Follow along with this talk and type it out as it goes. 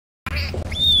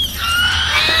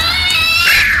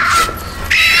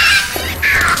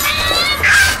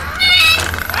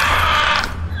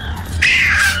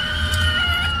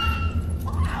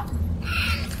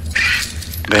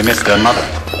They miss their mother.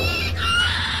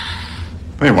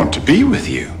 They want to be with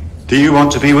you. Do you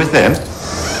want to be with them?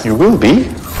 You will be.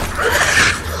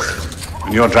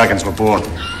 When your dragons were born,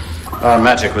 our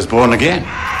magic was born again.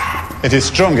 It is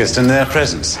strongest in their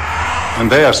presence,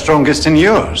 and they are strongest in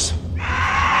yours.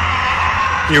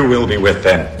 You will be with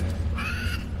them.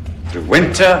 Through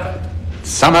winter,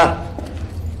 summer,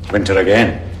 winter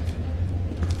again.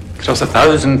 Across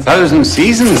 1,000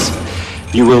 seasons,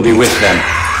 you will be with them,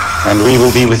 and we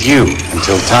will be with you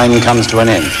until time comes to an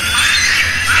end.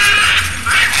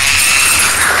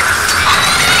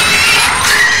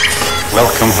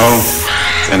 Welcome home,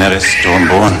 Daenerys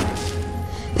Stormborn.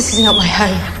 This is not my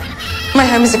home. My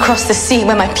home is across the sea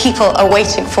where my people are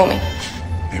waiting for me.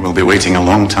 They will be waiting a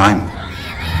long time.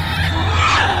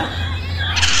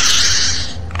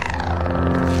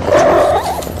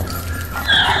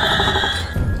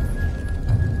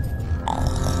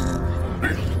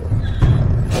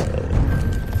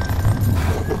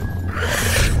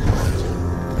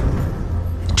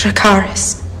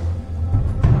 Dracarys.